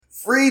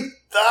Free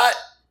Thought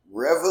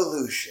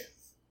Revolution.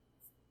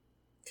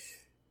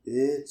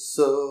 It's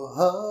so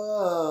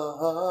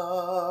hard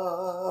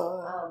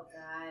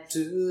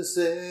to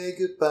say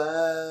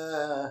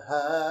goodbye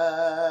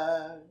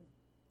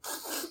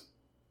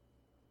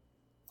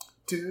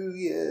to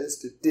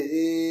yesterday.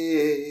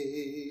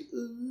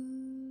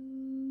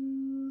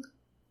 Ooh.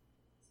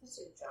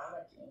 Such a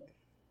drama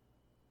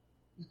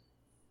king.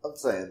 I'm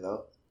saying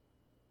though,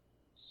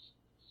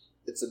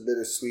 it's a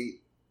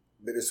bittersweet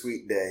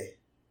day.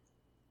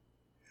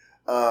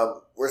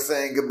 We're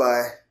saying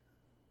goodbye.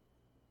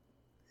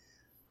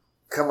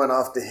 Coming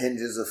off the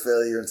hinges of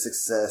failure and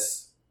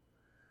success,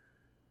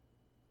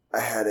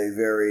 I had a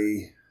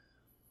very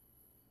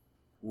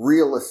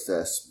real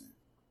assessment.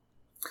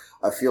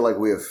 I feel like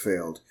we have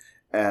failed.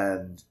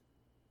 And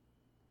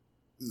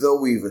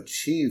though we've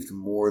achieved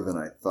more than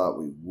I thought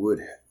we would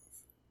have,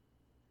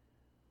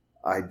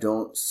 I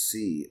don't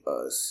see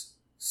us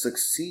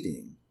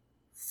succeeding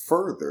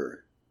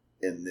further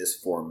in this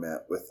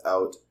format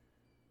without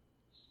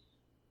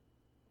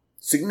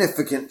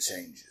significant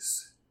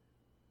changes.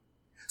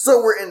 So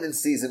we're ending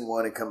season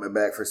 1 and coming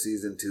back for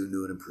season 2,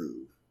 new and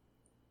improved.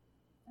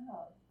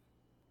 Oh.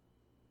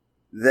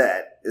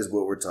 That is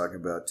what we're talking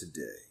about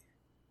today.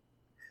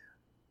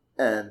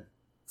 And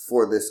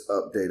for this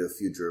update of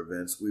future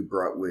events, we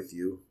brought with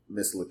you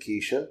Miss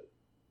Lakisha,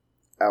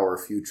 our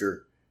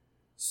future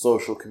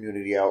social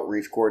community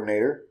outreach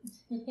coordinator.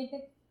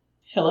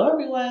 Hello,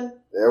 everyone.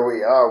 There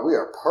we are. We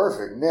are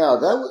perfect. Now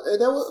that was.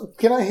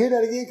 Can I hear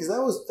that again? Because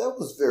that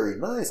was very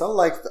nice. I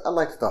liked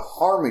the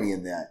harmony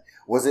in that.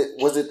 Was it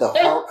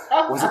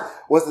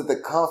the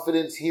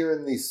confidence here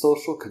in the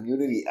social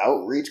community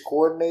outreach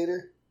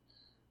coordinator?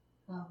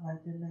 Oh my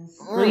goodness!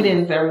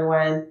 Greetings,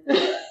 everyone.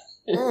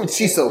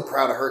 She's so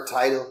proud of her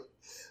title.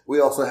 We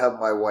also have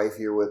my wife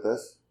here with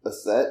us,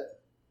 Asett,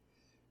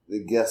 the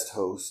guest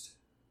host.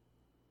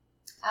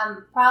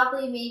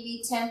 Probably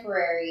maybe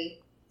temporary.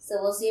 So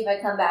we'll see if I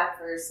come back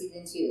for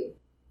season 2.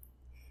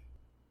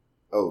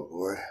 Oh,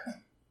 Lord.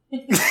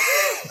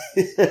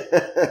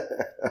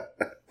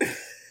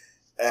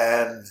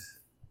 And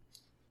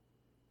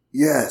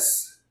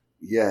yes,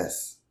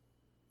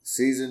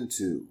 season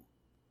 2.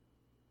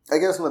 I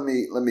guess let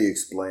me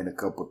explain a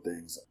couple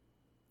things.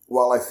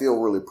 While I feel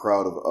really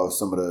proud of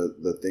some of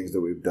the things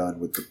that we've done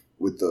with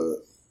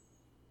the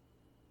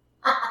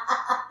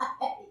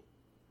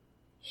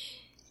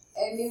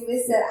And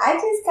Anubis said, I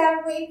just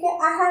got awake.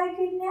 I had a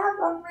good nap.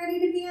 I'm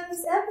ready to be on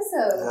this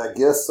episode. I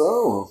guess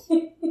so.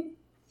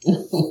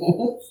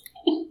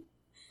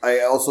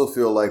 I also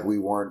feel like we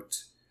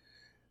weren't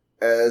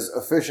as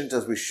efficient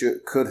as we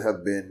could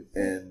have been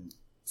in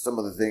some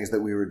of the things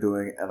that we were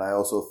doing, and I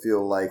also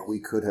feel like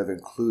we could have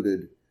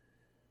included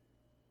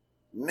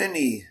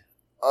many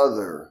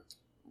other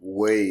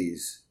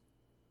ways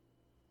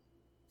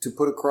to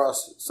put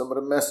across some of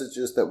the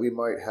messages that we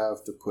might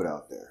have to put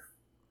out there.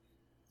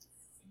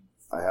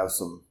 I have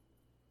some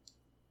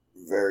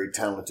very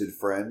talented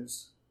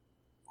friends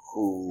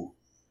who,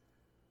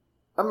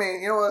 I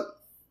mean, you know what?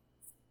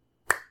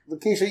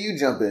 Lakisha, you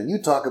jump in. You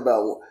talk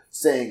about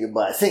saying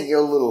goodbye. Sing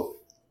your little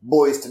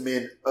Boys to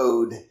Men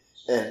ode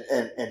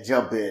and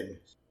jump in.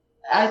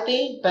 I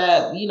think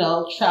that,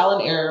 trial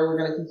and error, we're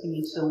going to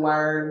continue to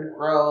learn,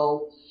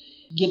 grow,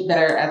 get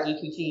better as we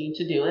continue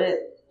to do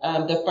it.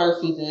 The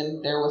first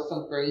season, there was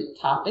some great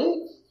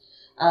topics,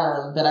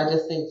 but I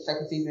just think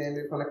second season,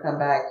 we're going to come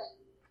back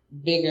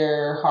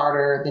bigger,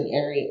 harder than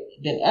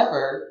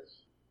ever,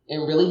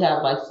 and really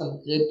have like some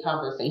good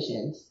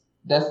conversations.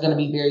 That's going to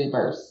be very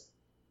diverse.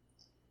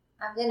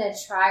 I'm going to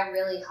try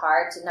really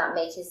hard to not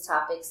make his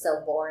topics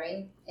so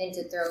boring and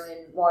to throw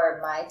in more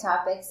of my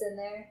topics in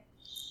there.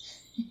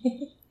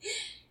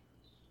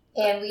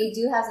 And we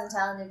do have some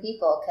talented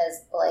people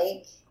because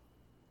Blake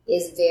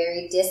is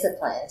very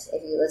disciplined.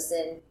 If you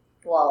listen,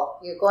 well,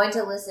 you're going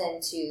to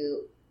listen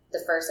to the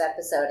first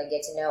episode and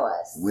get to know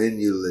us. When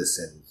you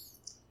listen.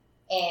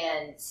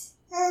 And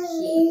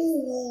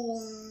he's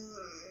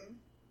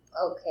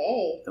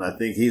okay. And I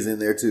think he's in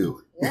there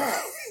too.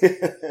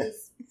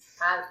 Yes.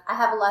 I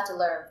have a lot to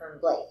learn from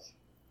Blake.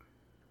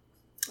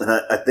 And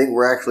I think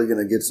we're actually going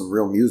to get some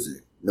real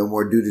music. No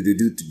more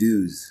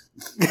do-do-do-do-to-do's.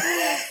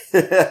 Yes.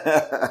 You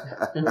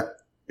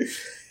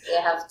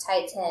have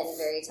Titan,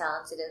 very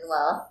talented as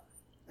well.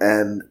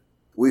 And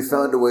we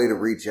found a way to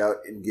reach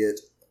out and get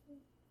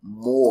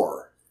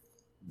more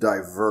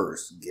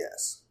diverse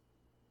guests.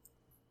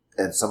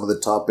 And some of the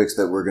topics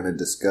that we're going to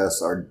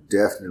discuss are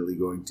definitely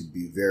going to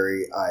be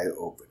very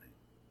eye-opening.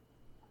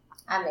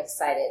 I'm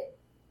excited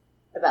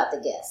about the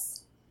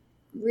guests.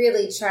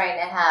 Really trying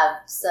to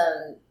have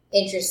some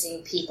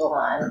interesting people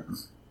on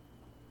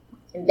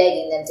and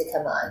begging them to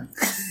come on.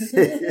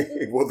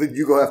 Well, then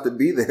you're going to have to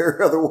be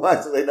there.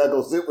 Otherwise, they're not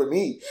going to sit with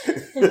me.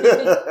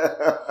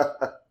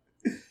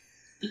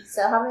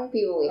 So how many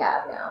people we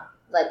have now?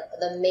 Like,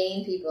 the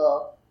main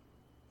people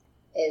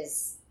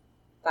is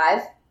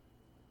 5?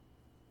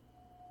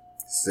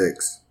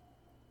 6.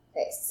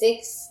 Okay,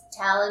 6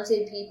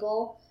 talented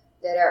people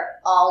that are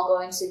all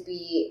going to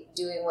be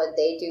doing what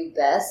they do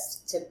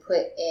best to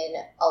put in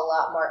a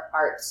lot more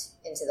art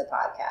into the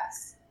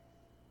podcast.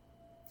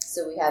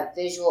 So we have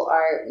visual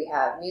art, we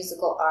have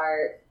musical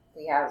art,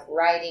 we have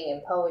writing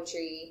and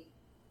poetry,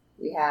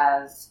 we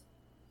have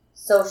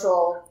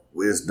social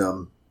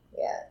wisdom.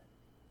 Yeah.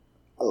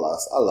 I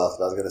lost what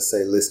I was going to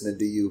say, listening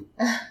to you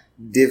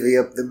divvy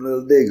up them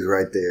little digs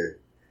right there.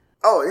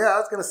 Oh, yeah, I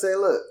was going to say,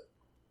 look,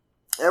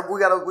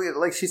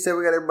 like she said,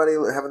 we got everybody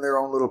having their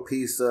own little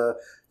piece to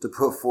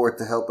put forth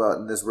to help out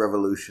in this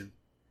revolution.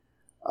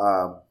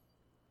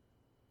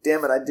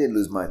 Damn it, I did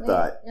lose my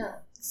thought. No.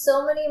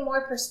 So many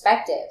more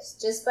perspectives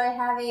just by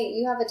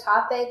you have a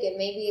topic and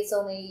maybe it's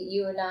only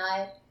you and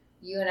I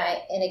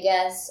and a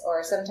guest,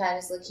 or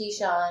sometimes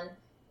Lakisha on,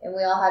 and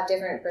we all have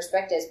different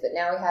perspectives, but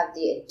now we have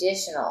the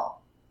additional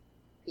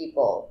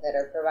people that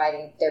are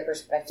providing their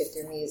perspective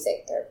through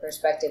music, their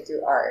perspective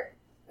through art.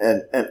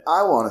 And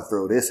I want to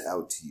throw this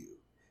out to you,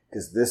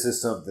 because this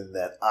is something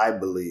that I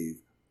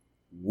believe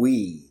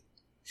we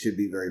should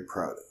be very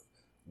proud of.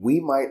 We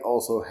might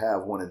also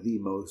have one of the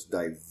most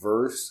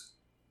diverse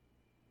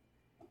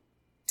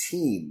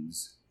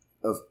teams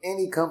of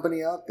any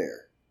company out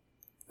there.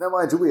 Now,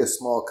 mind you, we're a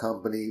small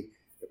company.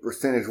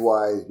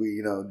 Percentage-wise,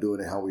 we,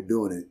 doing it how we're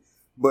doing it.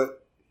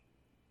 But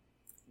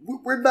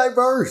we're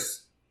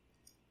diverse.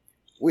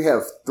 We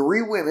have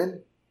 3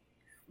 women.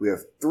 We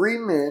have 3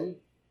 men.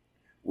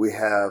 We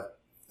have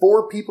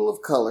 4 people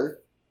of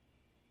color.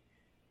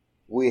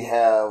 We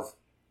have,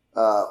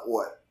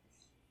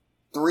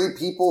 3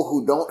 people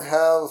who don't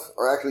have,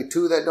 or actually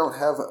 2 that don't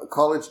have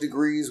college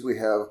degrees. We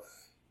have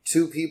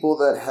 2 people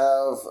that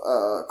have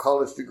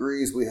college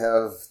degrees. We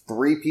have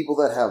 3 people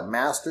that have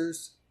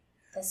masters.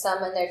 And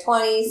some in their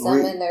 20s,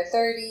 some in their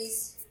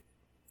 30s.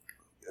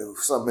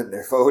 Some in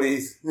their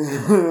 40s.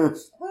 Who?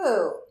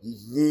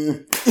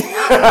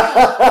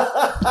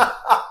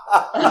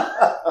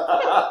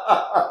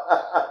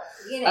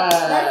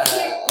 Let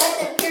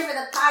them hear for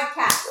the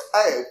podcast.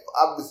 Hey,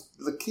 I was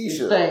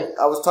Lakisha.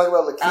 I was talking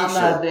about Lakisha. I'm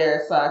not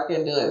there, so I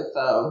couldn't do it,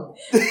 so.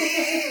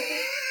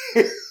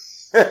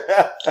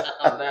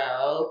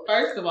 No.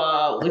 First of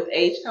all, with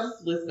age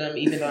comes wisdom,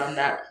 even though I'm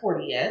not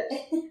 40 yet.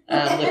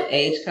 With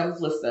age comes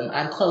wisdom.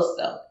 I'm close,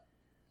 though.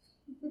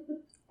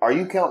 Are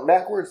you counting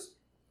backwards?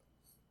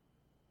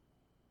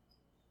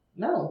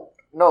 No.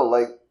 No,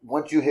 like,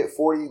 once you hit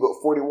 40, you go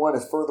 41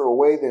 is further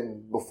away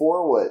than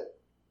before, what?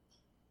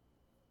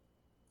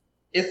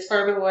 It's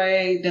further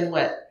away than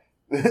what?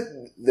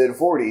 Than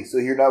 40. So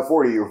you're not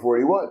 40, you're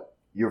 41.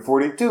 You're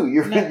 42.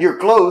 You're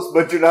close,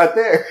 but you're not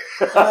there.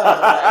 Oh my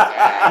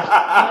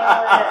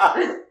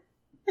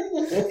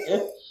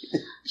God.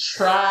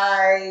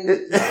 Try. On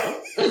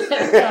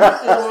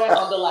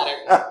the ladder.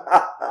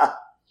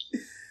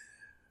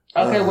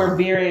 Okay, we're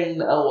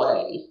veering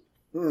away.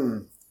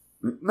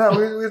 No,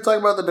 we were talking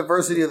about the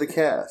diversity of the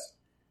cast.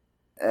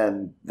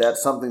 And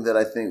that's something that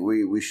I think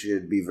we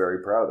should be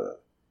very proud of.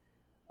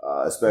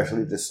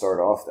 Especially to start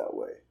off that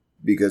way.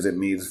 Because it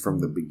means from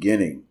the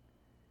beginning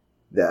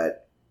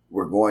that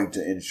we're going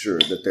to ensure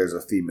that there's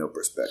a female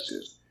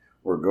perspective.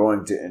 We're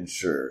going to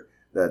ensure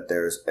that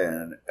there's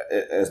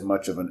as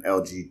much of an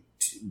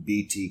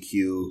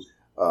LGBTQ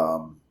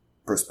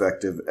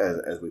perspective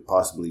as we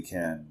possibly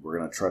can. We're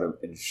going to try to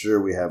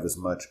ensure we have as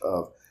much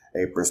of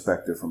a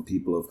perspective from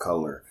people of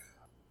color.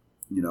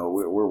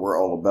 We're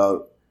all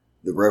about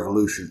the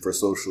revolution for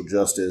social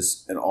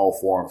justice in all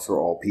forms for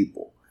all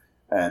people.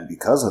 And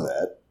because of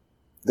that,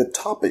 the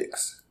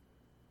topics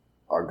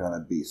are going to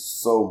be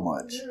so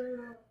much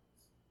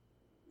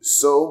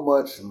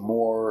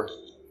more.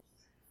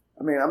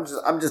 I mean, I'm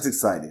just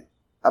excited.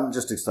 I'm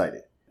just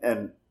excited.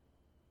 And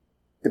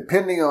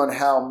depending on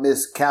how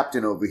Miss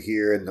Captain over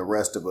here and the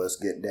rest of us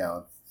get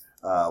down,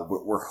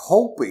 we're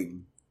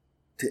hoping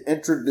to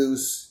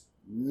introduce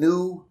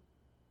new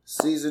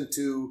season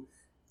 2,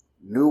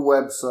 new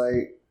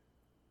website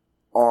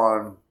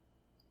on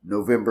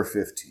November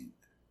 15th.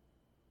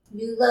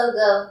 New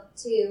logo,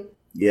 too.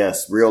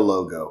 Yes, real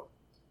logo.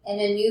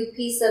 And a new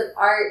piece of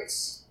art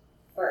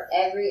for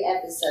every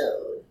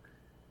episode.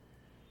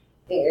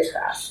 Fingers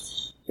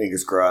crossed.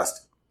 Fingers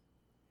crossed.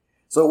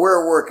 So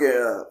we're a work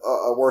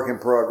in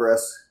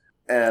progress,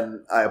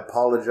 and I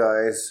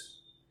apologize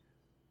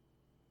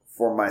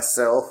for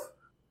myself.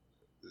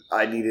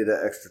 I needed an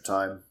extra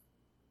time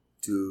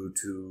to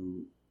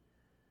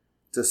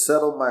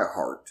settle my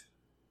heart.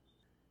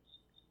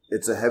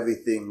 It's a heavy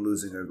thing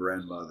losing a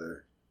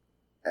grandmother,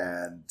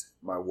 and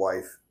my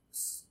wife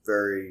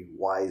very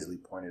wisely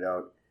pointed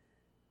out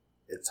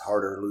it's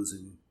harder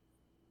losing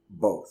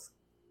both.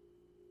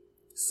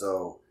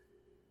 So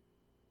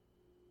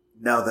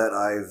now that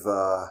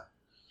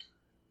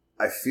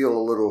I feel a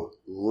little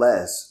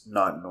less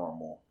not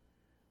normal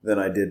than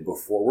I did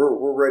before,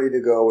 we're ready to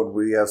go, and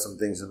we have some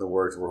things in the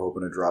works. We're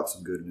hoping to drop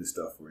some good new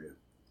stuff for you.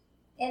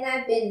 And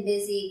I've been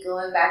busy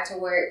going back to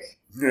work.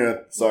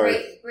 Yeah,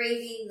 sorry.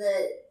 Braving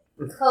the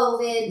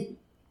COVID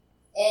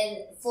and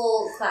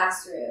full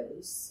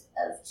classrooms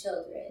of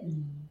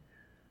children.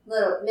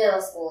 Little middle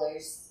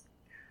schoolers.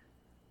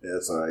 Yeah,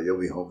 that's all right. You'll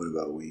be home in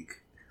about a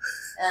week.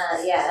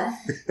 Yeah.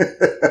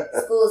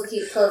 Schools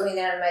keep closing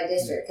down in my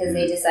district because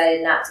they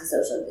decided not to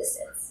social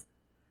distance.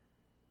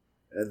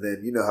 And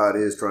then you know how it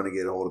is trying to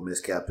get a hold of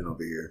Miss Captain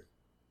over here.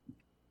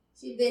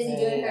 She's busy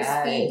doing her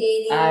speed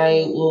dating.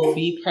 I will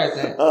be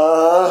present.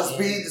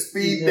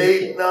 Speed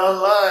dating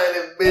online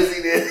and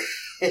busyness.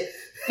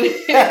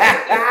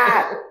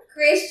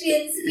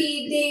 Christian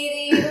speed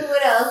dating.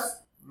 What else?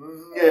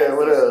 Yeah,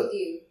 what else?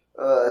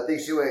 I think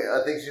she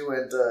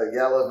went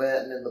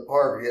gallivanting in the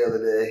park the other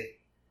day,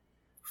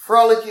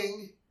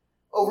 frolicking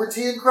over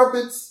tea and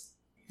crumpets.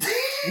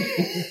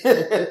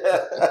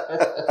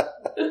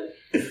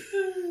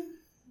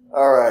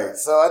 All right,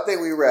 so I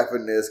think we're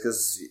wrapping this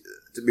because,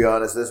 to be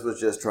honest, this was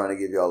just trying to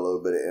give y'all a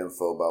little bit of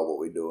info about what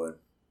we're doing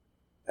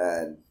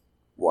and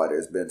why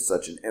there's been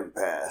such an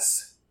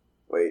impasse.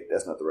 Wait,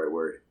 that's not the right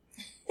word.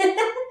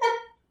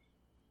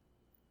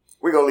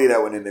 We're going to leave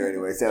that one in there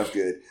anyway. Sounds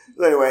good.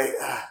 So anyway,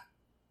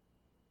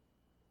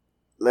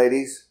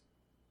 ladies,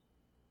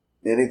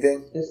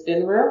 anything? It's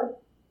been real.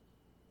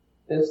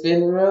 It's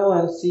been real,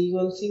 and see you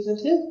in season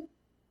 2.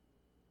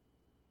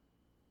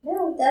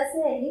 No, that's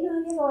it. You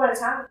don't even want to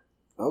talk.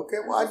 Okay,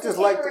 well, I just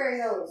like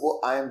to... Well,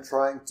 I am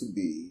trying to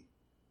be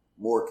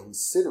more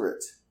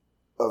considerate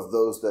of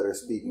those that are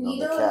speaking on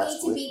the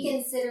cast with me. You don't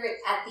need to be considerate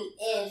at the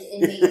end and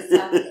make us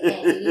stop at the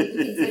end. You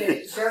need to be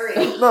considerate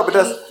during. No, but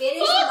that's...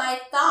 finish my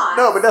thoughts.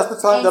 No, but that's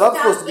the time that I'm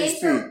supposed to be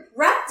speaking.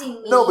 Interrupting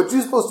me. No, but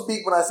you're supposed to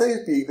speak when I say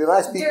speak. Then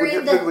I speak when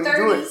you're doing it.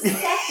 During the 30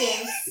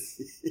 seconds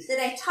that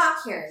I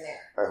talk here and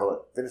there. All right, hold on.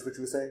 Finish what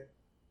you were saying.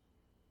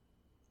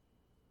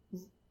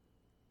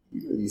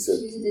 You said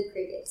choose the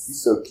crickets. You're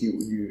so cute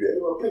when you do that.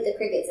 We'll put the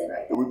crickets in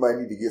right now. We might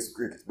need to get some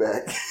crickets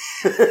back.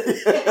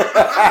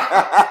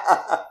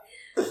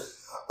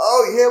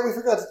 Oh yeah, we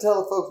forgot to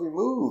tell the folks we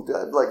moved.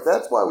 Like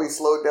that's why we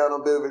slowed down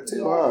a bit of it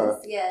too,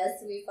 huh?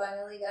 Yes, we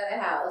finally got a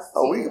house.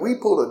 Oh, we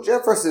pulled a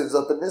Jeffersons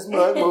up in this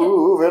mug,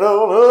 moving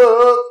on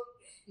up.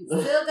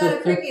 Still got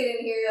a cricket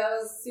in here that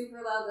was super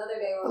loud the other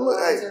day when we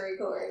wanted to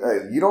record.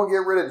 Hey, you don't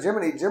get rid of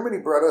Jiminy. Jiminy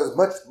brought us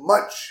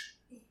much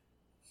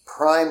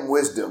prime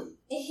wisdom.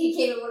 He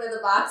came in one of the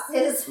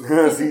boxes.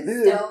 Yes, he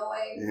did.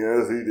 Stowaway.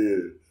 Yes, he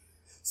did.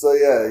 So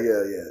yeah.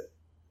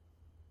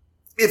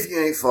 If you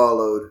ain't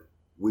followed,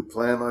 we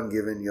plan on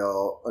giving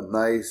y'all a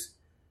nice,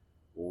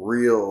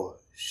 real,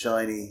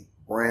 shiny,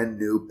 brand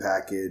new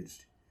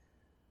packaged,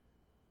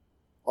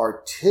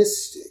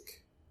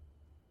 artistic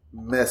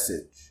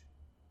message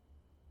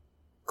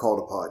called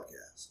a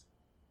podcast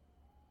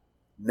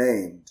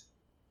named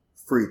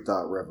Free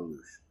Thought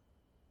Revolution.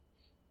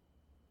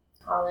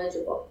 All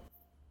legible.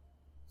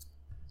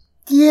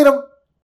 Get 'em!